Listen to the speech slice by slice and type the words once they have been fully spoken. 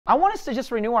I want us to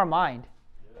just renew our mind.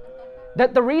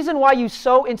 That the reason why you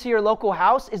sow into your local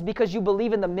house is because you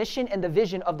believe in the mission and the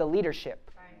vision of the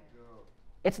leadership.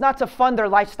 It's not to fund their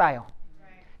lifestyle.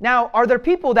 Now, are there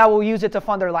people that will use it to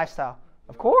fund their lifestyle?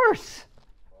 Of course.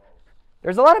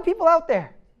 There's a lot of people out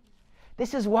there.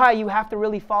 This is why you have to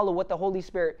really follow what the Holy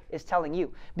Spirit is telling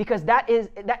you. Because that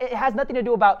it has nothing to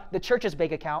do about the church's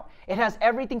bank account. It has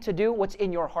everything to do what's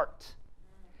in your heart.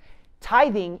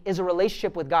 Tithing is a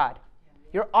relationship with God.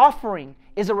 Your offering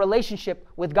is a relationship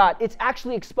with God. It's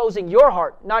actually exposing your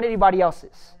heart, not anybody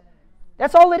else's.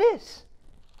 That's all it is.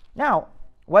 Now,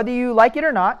 whether you like it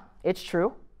or not, it's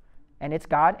true, and it's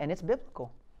God, and it's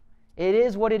biblical. It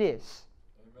is what it is.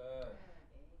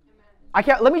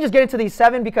 Let me just get into these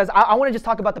 7 because I want to just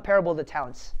talk about the parable of the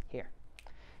talents here.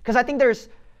 Because I think there's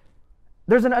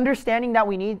an understanding that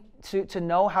we need to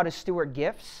know how to steward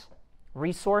gifts,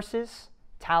 resources,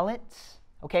 talents.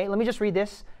 Okay, let me just read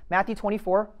this. Matthew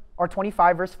 24 or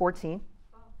 25 verse 14.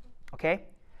 Okay,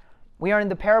 we are in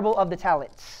the parable of the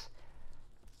talents.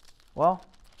 Well,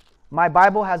 my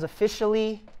Bible has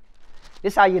officially,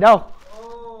 this is how you know.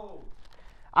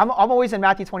 I'm always in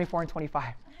Matthew 24 and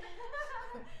 25.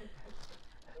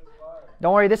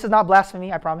 Don't worry, this is not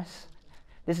blasphemy, I promise.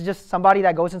 This is just somebody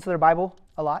that goes into their Bible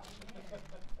a lot.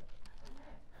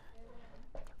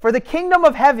 For the kingdom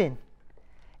of heaven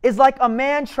is like a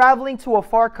man traveling to a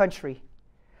far country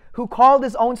who called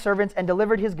his own servants and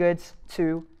delivered his goods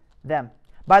to them.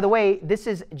 By the way, this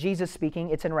is Jesus speaking.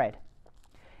 It's in red.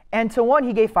 And to one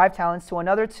he gave 5 talents, to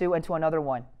another 2, and to another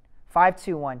 1. 5,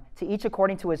 2, 1. To each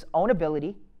according to his own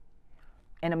ability.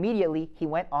 And immediately he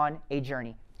went on a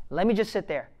journey. Let me just sit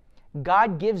there.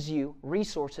 God gives you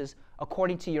resources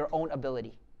according to your own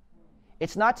ability.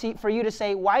 It's not for you to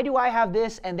say, why do I have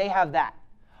this and they have that?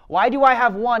 Why do I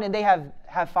have 1 and they have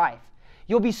 5?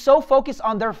 You'll be so focused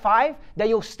on their 5 that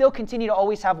you'll still continue to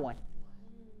always have 1.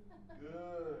 Good.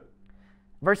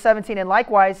 Verse 17, and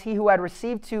likewise he who had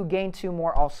received 2 gained 2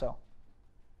 more also.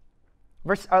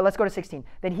 Let's go to 16.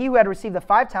 Then he who had received the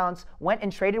 5 talents went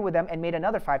and traded with them and made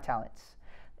another 5 talents.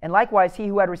 And likewise he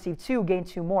who had received 2 gained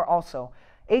 2 more also.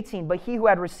 18, but he who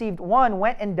had received 1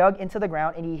 went and dug into the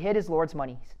ground, and he hid his Lord's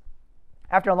money.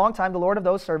 After a long time, the Lord of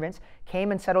those servants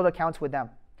came and settled accounts with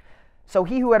them. So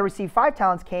he who had received 5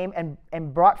 talents came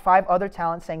and brought 5 other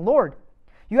talents, saying, Lord,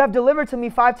 you have delivered to me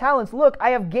 5 talents. Look,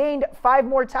 I have gained 5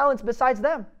 more talents besides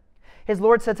them. His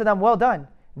Lord said to them, well done,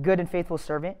 good and faithful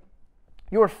servant.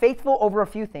 You are faithful over a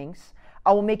few things.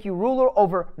 I will make you ruler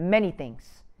over many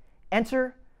things.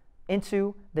 Enter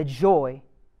into the joy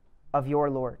of your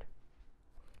Lord.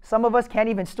 Some of us can't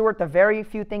even steward the very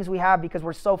few things we have because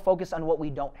we're so focused on what we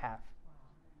don't have.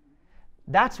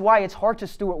 That's why it's hard to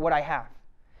steward what I have,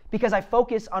 because I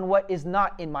focus on what is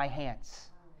not in my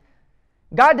hands.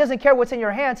 God doesn't care what's in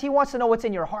your hands. He wants to know what's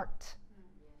in your heart.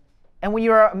 And when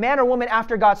you're a man or woman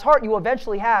after God's heart, you will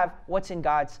eventually have what's in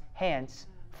God's hands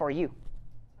for you.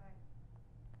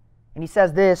 And he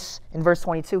says this in verse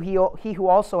 22, he who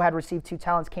also had received 2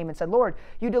 talents came and said, Lord,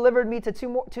 you delivered me to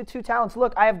 2 talents.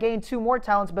 Look, I have gained 2 more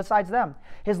talents besides them.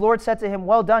 His Lord said to him,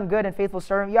 well done, good and faithful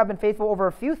servant. You have been faithful over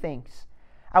a few things.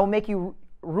 I will make you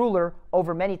ruler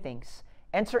over many things.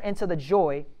 Enter into the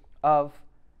joy of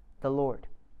the Lord.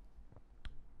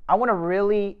 I want to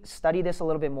really study this a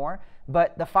little bit more,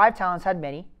 but the 5 talents had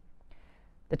many.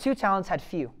 The 2 talents had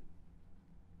few.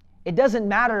 It doesn't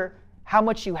matter how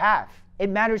much you have. It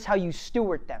matters how you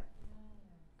steward them.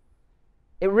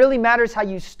 It really matters how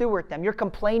you steward them. You're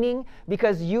complaining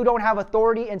because you don't have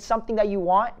authority in something that you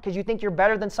want, because you think you're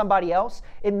better than somebody else.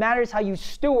 It matters how you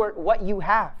steward what you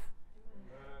have.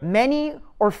 Many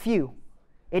or few.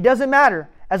 It doesn't matter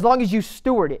as long as you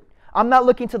steward it. I'm not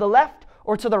looking to the left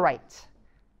or to the right.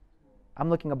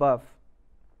 I'm looking above.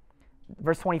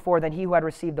 Verse 24, then he who had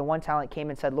received the 1 talent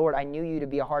came and said, Lord, I knew you to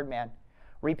be a hard man,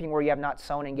 reaping where you have not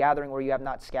sown and gathering where you have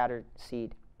not scattered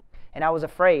seed. And I was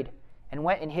afraid and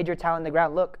went and hid your talent in the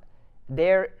ground. Look,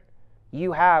 there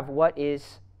you have what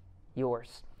is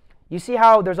yours. You see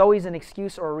how there's always an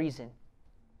excuse or a reason.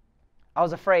 I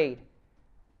was afraid.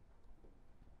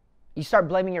 You start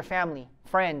blaming your family,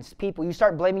 friends, people. You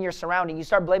start blaming your surrounding. You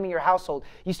start blaming your household.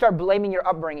 You start blaming your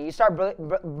upbringing. You start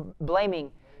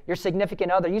blaming your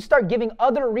significant other. You start giving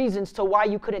other reasons to why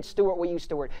you couldn't steward what you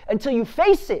steward until you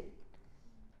face it.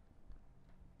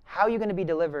 How are you going to be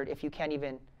delivered if you can't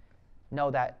even know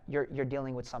that you're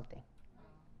dealing with something?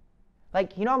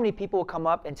 Like, you know how many people will come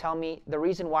up and tell me the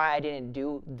reason why I didn't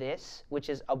do this, which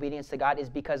is obedience to God, is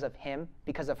because of him,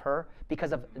 because of her,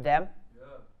 because of them,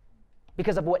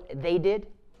 because of what they did?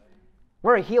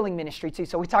 We're a healing ministry too,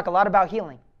 so we talk a lot about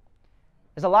healing.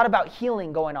 There's a lot about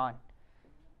healing going on.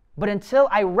 But until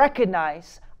I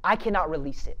recognize I cannot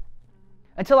release it.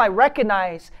 Until I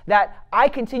recognize that I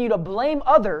continue to blame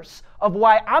others of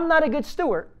why I'm not a good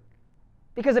steward.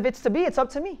 Because if it's to be, it's up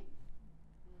to me.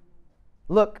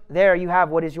 Look, there you have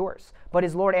what is yours. But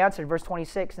his Lord answered, verse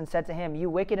 26, and said to him, you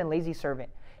wicked and lazy servant,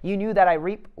 you knew that I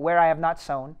reap where I have not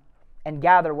sown, and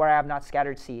gather where I have not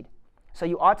scattered seed. So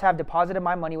you ought to have deposited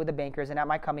my money with the bankers, and at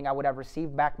my coming I would have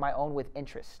received back my own with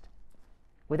interest.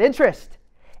 With interest.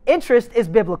 Interest is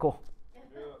biblical.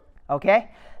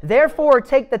 Okay? Therefore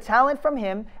take the talent from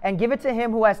him and give it to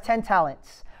him who has 10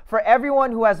 talents. For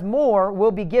everyone who has more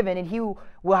will be given, and he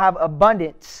will have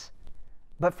abundance.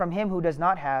 But from him who does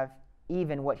not have,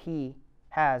 even what he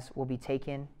has will be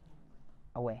taken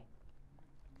away.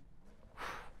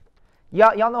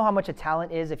 Y'all know how much a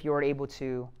talent is if you were able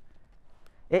to...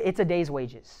 It's a day's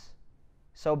wages.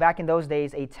 So back in those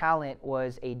days, a talent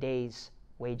was a day's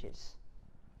wages.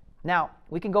 Now,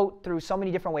 we can go through so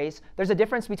many different ways. There's a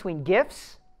difference between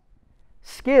gifts,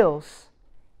 skills,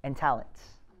 and talents.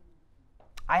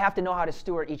 I have to know how to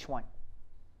steward each one.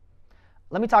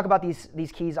 Let me talk about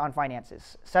these keys on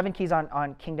finances. 7 keys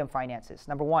on kingdom finances.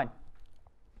 Number 1,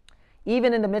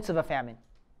 even in the midst of a famine,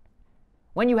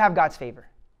 when you have God's favor,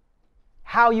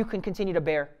 how you can continue to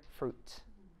bear fruit.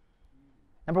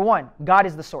 Number 1, God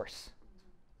is the source.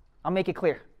 I'll make it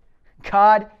clear.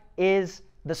 God is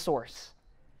the source.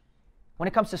 When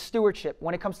it comes to stewardship,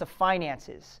 when it comes to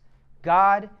finances,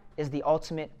 God is the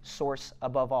ultimate source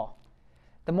above all.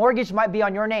 The mortgage might be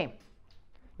on your name.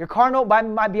 Your car note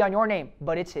might be on your name,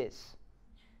 but it's his.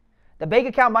 The bank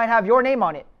account might have your name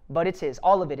on it, but it's his.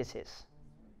 All of it is his.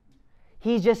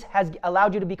 He just has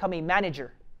allowed you to become a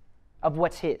manager of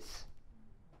what's his.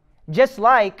 Just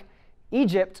like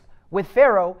Egypt with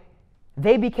Pharaoh,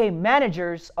 they became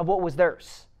managers of what was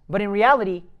theirs. But in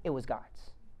reality, it was God's.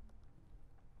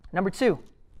 Number 2,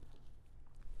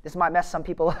 this might mess some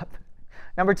people up.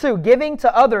 Number 2, giving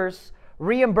to others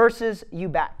reimburses you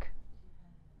back.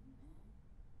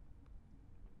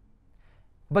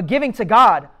 But giving to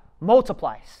God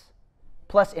multiplies,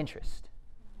 plus interest.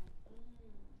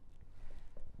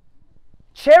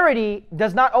 Charity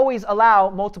does not always allow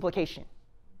multiplication.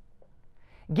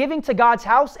 Giving to God's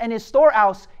house and his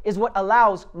storehouse is what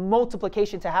allows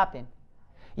multiplication to happen.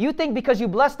 You think because you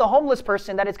bless the homeless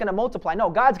person that it's going to multiply. No,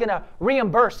 God's going to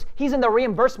reimburse. He's in the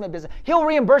reimbursement business. He'll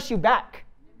reimburse you back.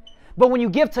 But when you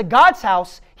give to God's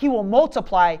house, he will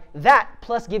multiply that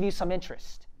plus give you some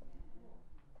interest.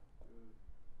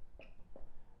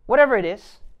 Whatever it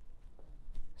is.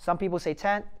 Some people say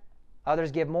 10,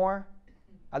 others give more,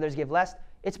 others give less.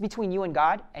 It's between you and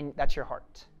God, and that's your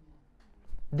heart.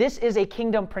 This is a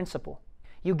kingdom principle.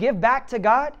 You give back to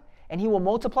God, and he will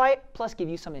multiply it plus give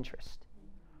you some interest.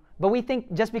 But we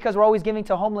think just because we're always giving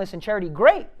to homeless and charity,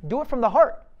 great, do it from the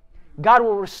heart. God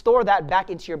will restore that back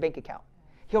into your bank account.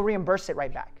 He'll reimburse it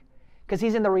right back because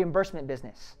he's in the reimbursement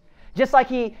business. Just like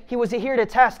he was here to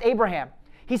test Abraham.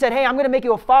 He said, hey, I'm going to make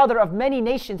you a father of many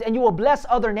nations and you will bless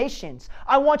other nations.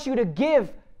 I want you to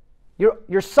give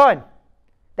your son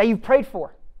that you've prayed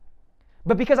for.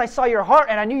 But because I saw your heart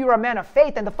and I knew you were a man of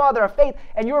faith and the father of faith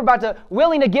and you were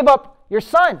willing to give up your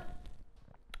son,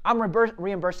 I'm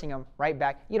reimbursing him right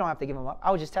back. You don't have to give him up.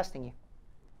 I was just testing you.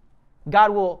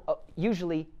 God will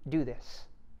usually do this.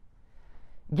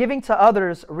 Giving to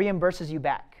others reimburses you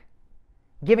back.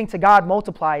 Giving to God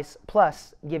multiplies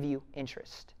plus give you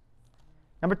interest.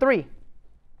 Number 3,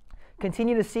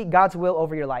 continue to seek God's will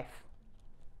over your life.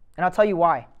 And I'll tell you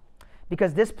why.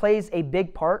 Because this plays a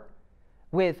big part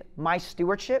with my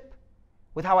stewardship,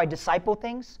 with how I disciple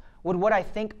things, with what I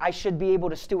think I should be able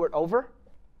to steward over.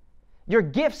 Your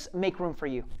gifts make room for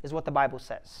you, is what the Bible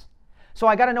says. So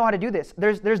I got to know how to do this.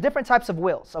 There's different types of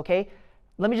wills, okay?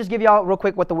 Let me just give y'all real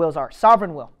quick what the wills are.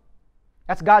 Sovereign will.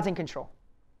 That's God's in control.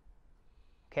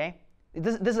 Okay?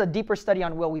 This is a deeper study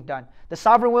on will we've done. The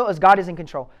sovereign will is God is in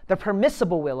control. The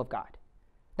permissible will of God.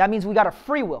 That means we got a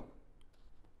free will.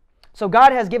 So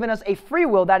God has given us a free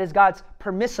will that is God's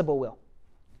permissible will.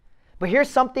 But here's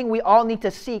something we all need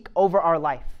to seek over our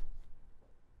life.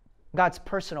 God's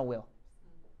personal will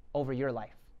over your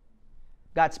life.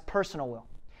 God's personal will.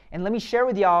 And let me share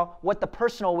with y'all what the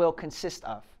personal will consists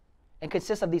of. It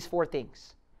consists of these 4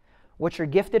 things. What you're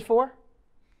gifted for,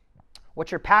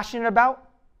 what you're passionate about,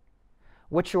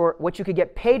 what you could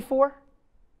get paid for,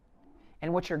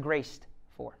 and what you're graced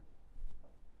for.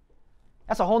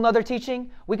 That's a whole nother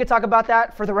teaching. We could talk about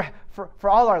that for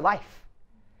all our life.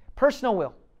 Personal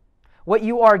will. What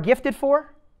you are gifted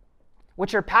for,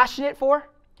 what you're passionate for,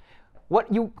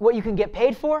 what you can get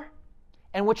paid for,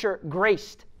 and what you're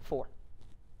graced for.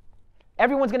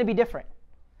 Everyone's going to be different.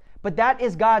 But that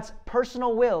is God's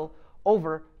personal will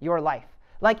over your life.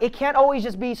 Like, it can't always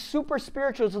just be super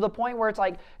spiritual to the point where it's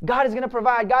like, God is going to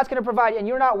provide, God's going to provide, and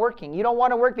you're not working. You don't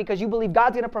want to work because you believe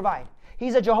God's going to provide.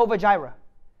 He's a Jehovah Jireh.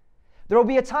 There will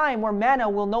be a time where manna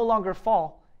will no longer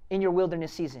fall in your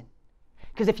wilderness season.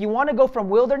 Because if you want to go from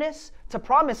wilderness to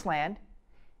promised land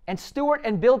and steward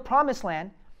and build promised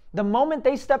land, the moment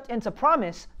they stepped into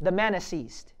promise, the manna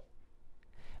ceased.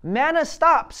 Manna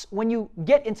stops when you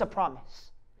get into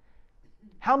promise.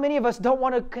 How many of us don't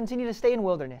want to continue to stay in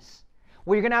wilderness?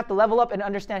 Where you're going to have to level up and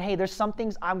understand, hey, there's some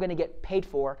things I'm going to get paid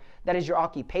for. That is your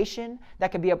occupation.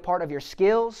 That could be a part of your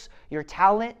skills, your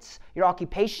talents, your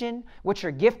occupation, what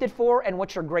you're gifted for, and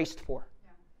what you're graced for.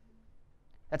 Yeah.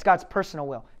 That's God's personal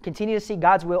will. Continue to see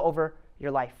God's will over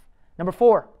your life. Number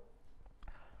 4,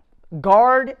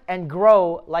 guard and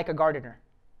grow like a gardener.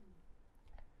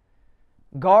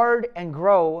 Guard and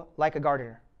grow like a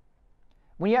gardener.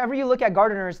 Whenever you look at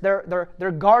gardeners,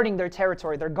 they're guarding their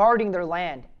territory. They're guarding their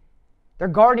land. They're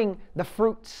guarding the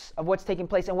fruits of what's taking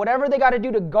place. And whatever they got to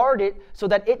do to guard it so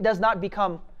that it does not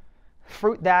become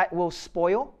fruit that will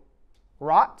spoil,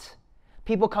 rot.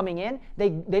 People coming in, they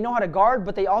know how to guard,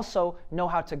 but they also know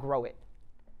how to grow it.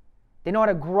 They know how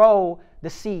to grow the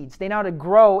seeds. They know how to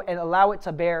grow and allow it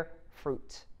to bear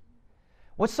fruit.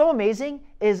 What's so amazing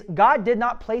is God did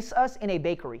not place us in a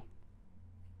bakery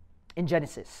in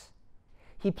Genesis.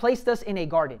 He placed us in a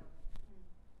garden.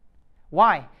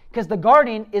 Why? Because the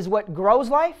garden is what grows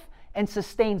life and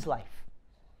sustains life.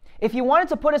 If you wanted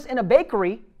to put us in a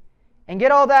bakery and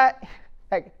get all that,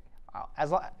 like,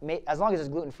 as long as it's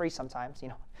gluten-free sometimes, you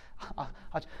know.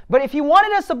 But if you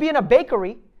wanted us to be in a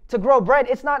bakery to grow bread,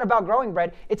 it's not about growing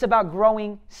bread. It's about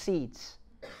growing seeds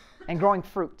and growing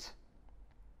fruit.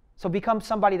 So become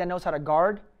somebody that knows how to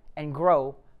guard and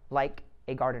grow like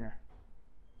a gardener.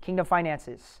 Kingdom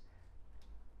finances.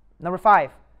 Number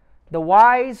 5, the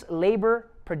wise labor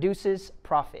produces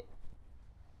profit.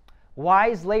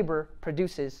 Wise labor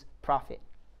produces profit.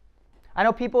 I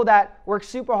know people that work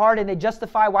super hard and they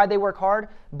justify why they work hard,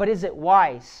 but is it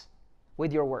wise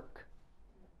with your work?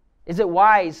 Is it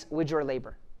wise with your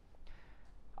labor?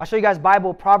 I'll show you guys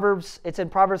Bible, Proverbs. It's in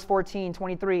Proverbs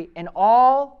 14:23. In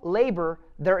all labor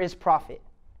there is profit,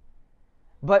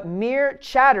 but mere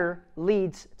chatter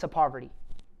leads to poverty.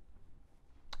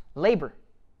 Labor.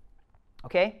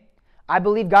 Okay? I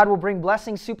believe God will bring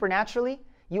blessings supernaturally.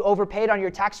 You overpaid on your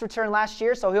tax return last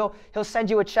year, so he'll send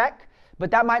you a check.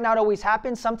 But that might not always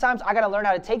happen. Sometimes I got to learn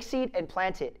how to take seed and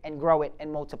plant it and grow it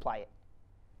and multiply it.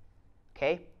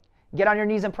 Okay? Get on your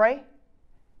knees and pray.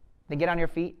 Then get on your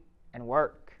feet and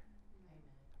work.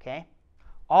 Okay?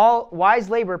 All wise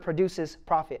labor produces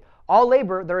profit. All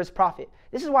labor, there is profit.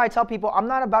 This is why I tell people I'm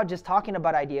not about just talking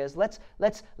about ideas. Let's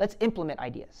implement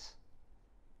ideas.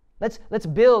 Let's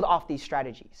build off these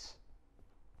strategies.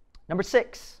 Number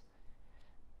 6,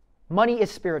 money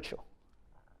is spiritual.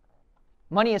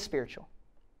 Money is spiritual.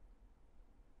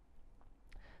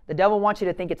 The devil wants you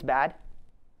to think it's bad.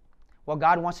 Well,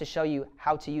 God wants to show you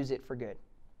how to use it for good.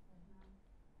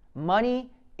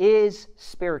 Money is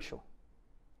spiritual.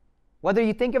 Whether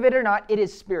you think of it or not, it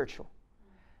is spiritual.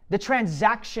 The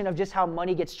transaction of just how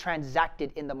money gets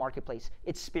transacted in the marketplace,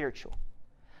 it's spiritual.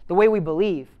 The way we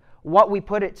believe, what we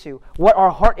put it to, what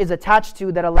our heart is attached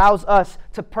to that allows us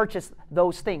to purchase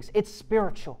those things. It's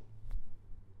spiritual.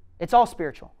 It's all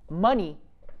spiritual. Money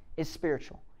is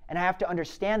spiritual. And I have to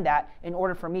understand that in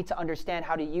order for me to understand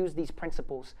how to use these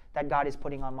principles that God is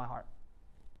putting on my heart.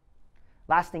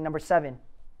 Last thing, number 7,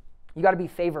 you got to be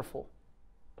favorful.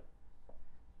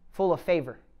 Full of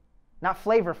favor. Not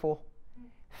flavorful,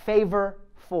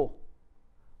 favorful.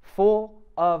 Full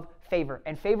of favor.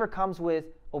 And favor comes with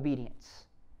obedience.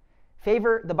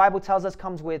 Favor, the Bible tells us,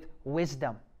 comes with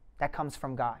wisdom that comes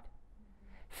from God.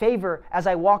 Favor, as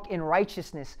I walk in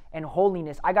righteousness and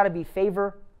holiness, I got to be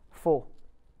favorful.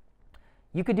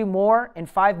 You could do more in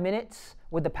 5 minutes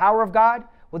with the power of God,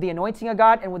 with the anointing of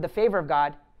God, and with the favor of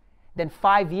God than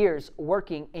 5 years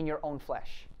working in your own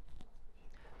flesh.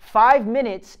 5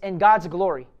 minutes in God's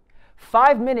glory,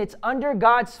 5 minutes under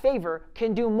God's favor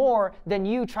can do more than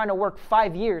you trying to work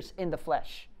 5 years in the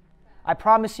flesh. I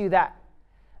promise you that.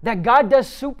 That God does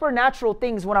supernatural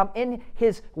things when I'm in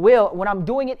His will, when I'm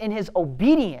doing it in His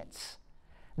obedience.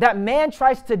 That man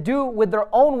tries to do with their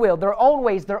own will, their own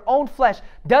ways, their own flesh,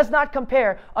 does not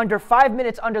compare under 5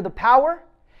 minutes under the power,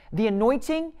 the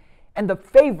anointing, and the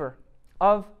favor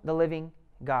of the living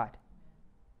God.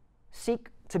 Seek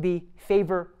to be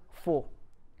favorful,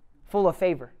 full of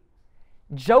favor.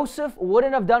 Joseph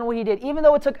wouldn't have done what he did. Even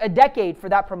though it took a decade for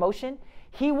that promotion,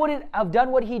 he wouldn't have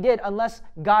done what he did unless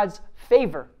God's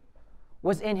favor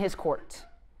was in his court.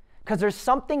 Because there's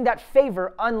something that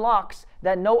favor unlocks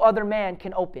that no other man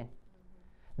can open.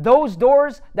 Those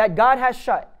doors that God has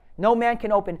shut, no man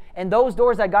can open. And those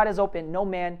doors that God has opened, no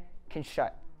man can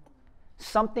shut.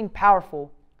 Something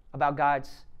powerful about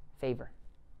God's favor.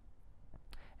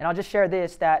 And I'll just share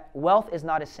this, that wealth is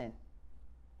not a sin.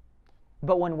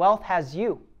 But when wealth has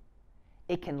you,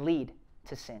 it can lead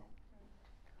to sin.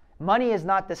 Money is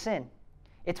not the sin.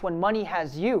 It's when money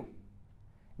has you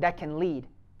that can lead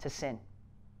to sin.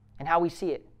 And how we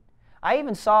see it. I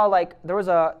even saw there was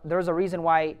a reason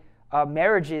why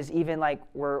marriages even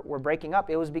were breaking up.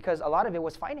 It was because a lot of it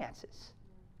was finances.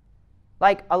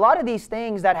 Like a lot of these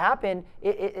things that happen,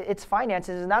 it's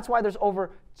finances, and that's why there's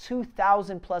over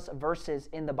 2,000 plus verses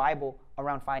in the Bible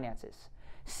around finances.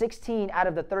 16 out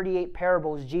of the 38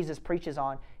 parables Jesus preaches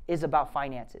on is about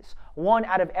finances. 1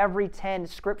 out of every 10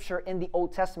 scripture in the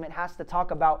Old Testament has to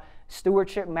talk about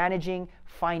stewardship, managing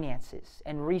finances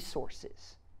and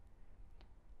resources.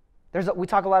 We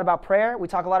talk a lot about prayer, we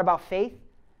talk a lot about faith,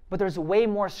 but there's way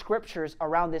more scriptures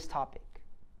around this topic.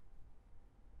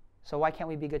 So why can't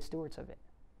we be good stewards of it?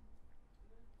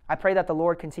 I pray that the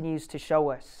Lord continues to show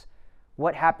us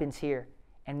what happens here,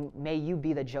 and may you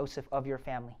be the Joseph of your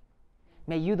family.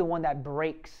 May you the one that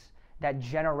breaks that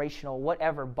generational,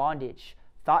 whatever, bondage,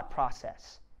 thought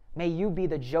process. May you be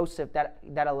the Joseph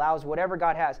that allows whatever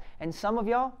God has. And some of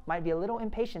y'all might be a little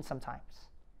impatient sometimes.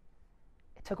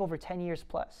 It took over 10 years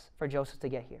plus for Joseph to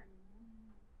get here.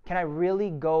 Can I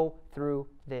really go through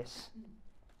this?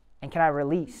 And can I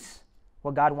release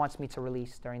what God wants me to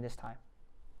release during this time?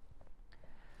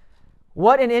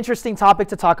 What an interesting topic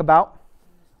to talk about.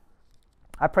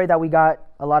 I pray that we got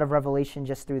a lot of revelation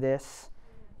just through this,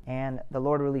 and the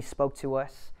Lord really spoke to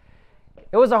us.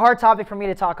 It was a hard topic for me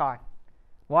to talk on.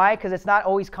 Why? Because it's not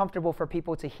always comfortable for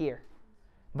people to hear.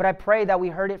 But I pray that we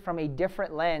heard it from a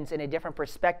different lens and a different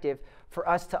perspective for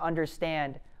us to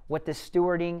understand what the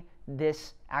stewarding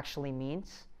this actually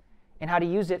means and how to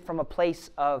use it from a place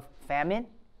of famine,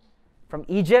 from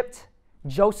Egypt,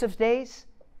 Joseph's days,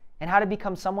 and how to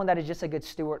become someone that is just a good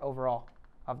steward overall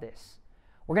of this.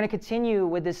 We're going to continue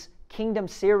with this kingdom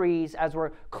series as we're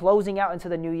closing out into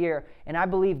the new year, and I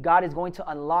believe God is going to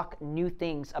unlock new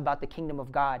things about the kingdom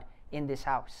of God in this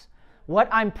house. What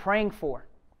I'm praying for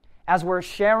as we're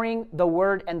sharing the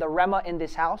word and the rhema in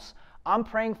this house, I'm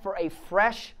praying for a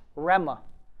fresh rhema.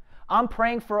 I'm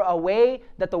praying for a way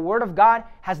that the word of God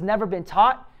has never been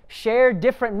taught, share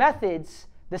different methods,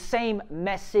 the same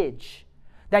message.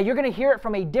 That you're going to hear it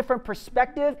from a different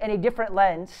perspective and a different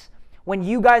lens when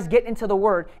you guys get into the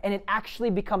word and it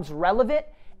actually becomes relevant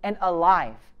and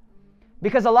alive.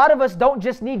 Because a lot of us don't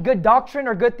just need good doctrine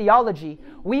or good theology.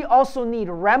 We also need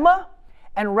rhema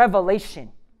and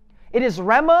revelation. It is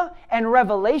rhema and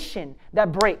revelation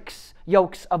that breaks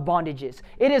yokes of bondages.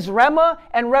 It is rhema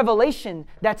and revelation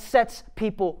that sets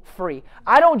people free.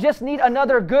 I don't just need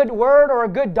another good word or a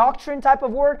good doctrine type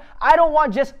of word. I don't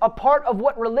want just a part of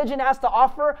what religion has to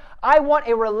offer. I want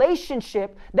a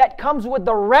relationship that comes with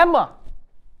the rhema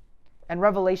and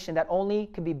revelation that only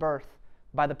can be birthed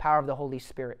by the power of the Holy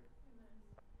Spirit.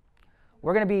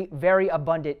 We're going to be very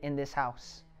abundant in this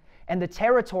house. And the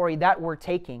territory that we're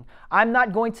taking, I'm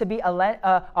not going to be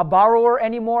a borrower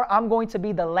anymore. I'm going to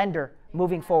be the lender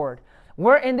moving forward.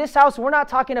 We're in this house, we're not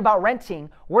talking about renting.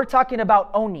 We're talking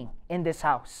about owning in this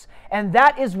house. And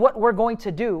that is what we're going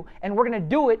to do. And we're going to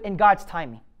do it in God's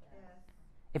timing.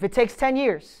 If it takes 10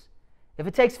 years, if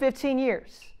it takes 15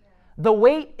 years, the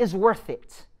wait is worth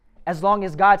it as long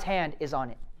as God's hand is on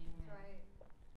it.